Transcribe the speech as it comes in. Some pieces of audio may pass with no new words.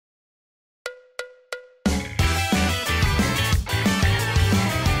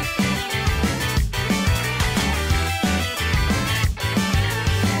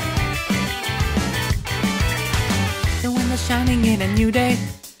bringing in a new day.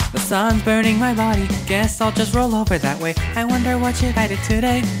 The sun's burning my body, guess I'll just roll over that way. I wonder what should I do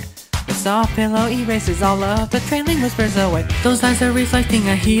today? The soft pillow erases all of the trailing whispers away. Those eyes are reflecting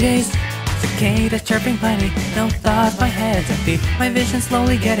a heat haze. Cicadas chirping plenty, no thoughts, my head's empty. My vision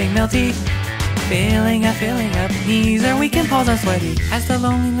slowly getting melty. Feeling up, knees are weak and palms are sweaty. As the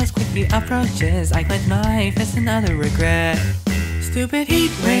loneliness quickly approaches, I clench my fist in utter regret. Stupid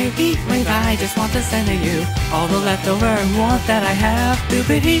heat wave, I just want to send to you all the leftover warmth that I have.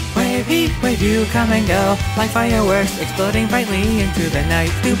 Stupid heat wave, you come and go like fireworks exploding brightly into the night.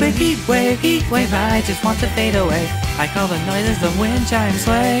 Stupid heat wave, I just want to fade away. I call the noises of wind chimes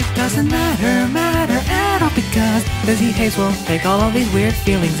sway. Doesn't matter at all, because this heat haze will take all of these weird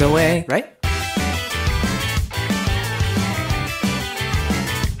feelings away, right?